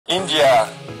India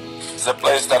is a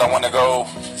place that I want to go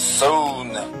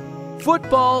soon.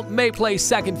 Football may play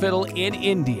second fiddle in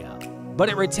India, but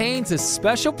it retains a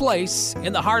special place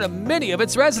in the heart of many of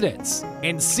its residents.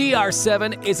 And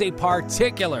CR7 is a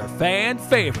particular fan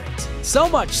favorite. So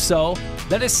much so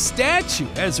that a statue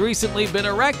has recently been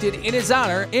erected in his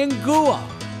honor in Goa.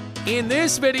 In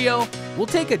this video, we'll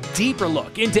take a deeper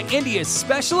look into India's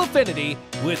special affinity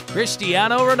with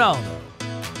Cristiano Ronaldo.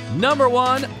 Number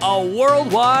 1, a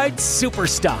worldwide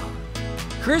superstar.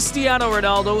 Cristiano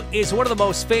Ronaldo is one of the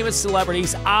most famous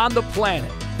celebrities on the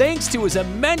planet, thanks to his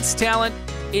immense talent,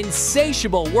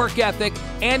 insatiable work ethic,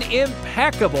 and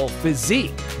impeccable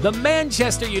physique. The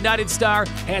Manchester United star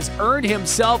has earned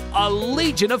himself a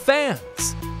legion of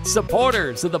fans.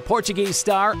 Supporters of the Portuguese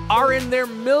star are in their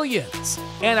millions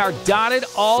and are dotted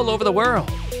all over the world.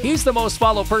 He's the most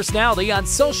followed personality on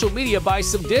social media by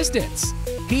some distance.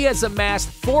 He has amassed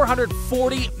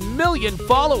 440 million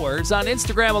followers on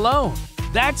Instagram alone.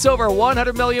 That's over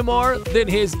 100 million more than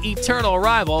his eternal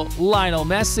rival, Lionel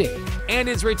Messi. And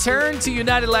his return to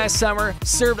United last summer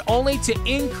served only to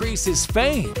increase his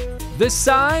fame. The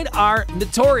side are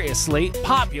notoriously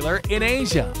popular in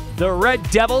Asia. The Red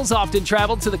Devils often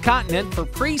travel to the continent for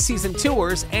preseason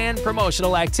tours and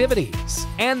promotional activities.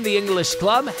 And the English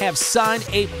club have signed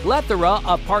a plethora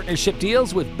of partnership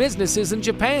deals with businesses in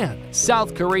Japan,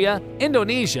 South Korea,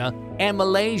 Indonesia, and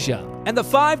Malaysia. And the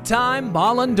 5-time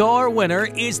Ballon d'Or winner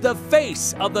is the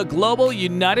face of the global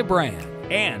United brand.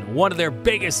 And one of their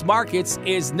biggest markets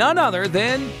is none other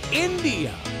than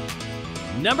India.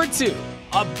 Number 2,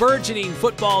 a burgeoning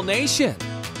football nation.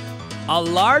 A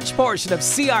large portion of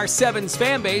CR7's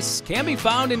fan base can be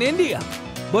found in India.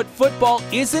 But football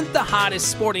isn't the hottest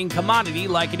sporting commodity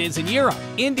like it is in Europe.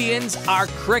 Indians are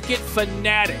cricket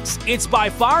fanatics. It's by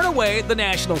far and away the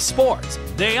national sport.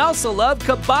 They also love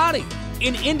kabaddi,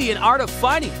 an Indian art of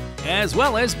fighting, as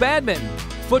well as badminton.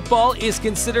 Football is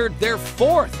considered their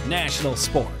 4th national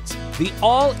sport. The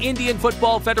All-Indian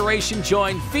Football Federation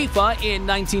joined FIFA in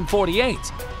 1948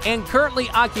 and currently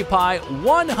occupy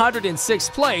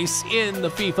 106th place in the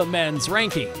FIFA men's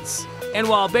rankings. And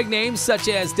while big names such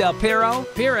as Del Piero,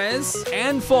 Pires,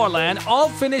 and Forlan all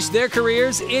finished their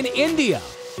careers in India,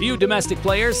 few domestic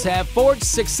players have forged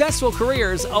successful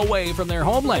careers away from their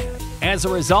homeland. As a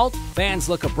result, fans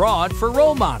look abroad for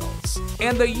role models.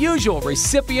 And the usual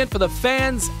recipient for the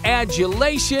fans'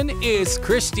 adulation is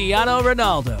Cristiano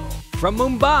Ronaldo. From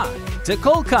Mumbai to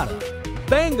Kolkata,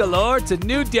 Bangalore to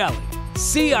New Delhi,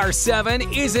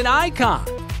 CR7 is an icon,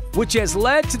 which has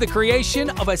led to the creation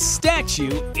of a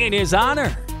statue in his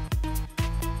honor.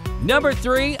 Number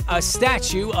 3, a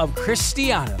statue of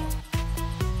Cristiano.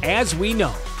 As we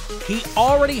know, he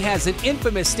already has an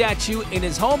infamous statue in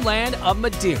his homeland of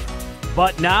Madeira.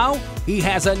 But now he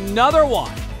has another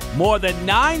one, more than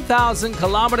 9,000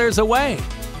 kilometers away,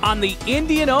 on the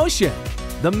Indian Ocean.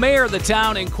 The mayor of the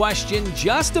town in question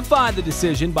justified the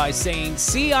decision by saying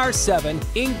CR7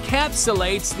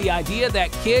 encapsulates the idea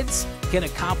that kids can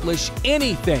accomplish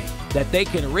anything, that they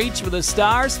can reach for the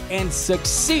stars and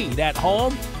succeed at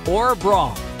home or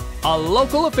abroad. A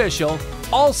local official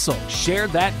also shared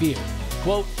that view.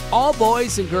 Quote, all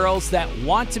boys and girls that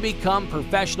want to become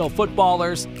professional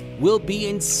footballers will be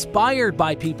inspired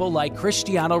by people like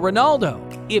Cristiano Ronaldo.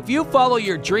 If you follow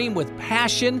your dream with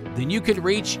passion, then you can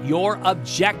reach your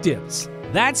objectives.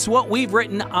 That's what we've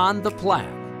written on the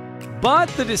plaque. But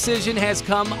the decision has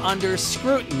come under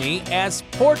scrutiny as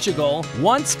Portugal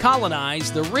once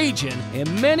colonized the region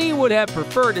and many would have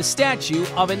preferred a statue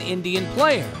of an Indian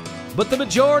player. But the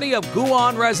majority of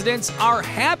Goan residents are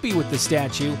happy with the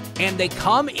statue and they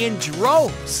come in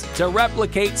droves to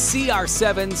replicate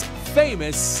CR7's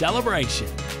famous celebration.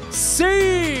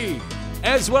 See!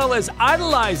 As well as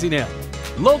idolizing him.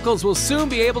 Locals will soon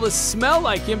be able to smell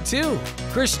like him too.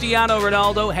 Cristiano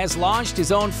Ronaldo has launched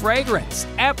his own fragrance,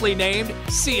 aptly named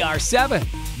CR7.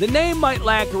 The name might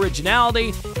lack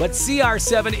originality, but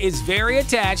CR7 is very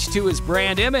attached to his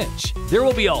brand image. There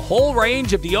will be a whole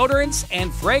range of deodorants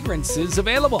and fragrances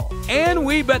available. And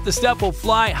we bet the stuff will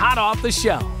fly hot off the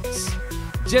shelves.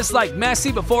 Just like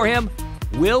Messi before him,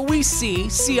 will we see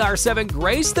CR7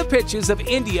 grace the pitches of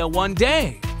India one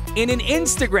day? In an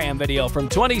Instagram video from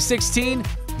 2016,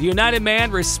 the United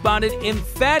man responded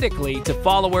emphatically to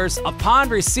followers upon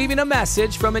receiving a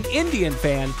message from an Indian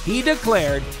fan. He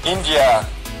declared, India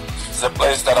is a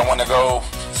place that I want to go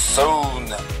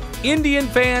soon. Indian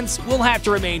fans will have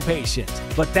to remain patient,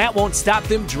 but that won't stop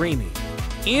them dreaming.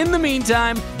 In the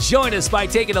meantime, join us by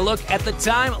taking a look at the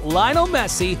time Lionel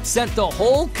Messi sent the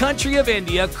whole country of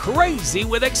India crazy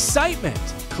with excitement.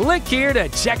 Click here to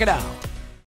check it out.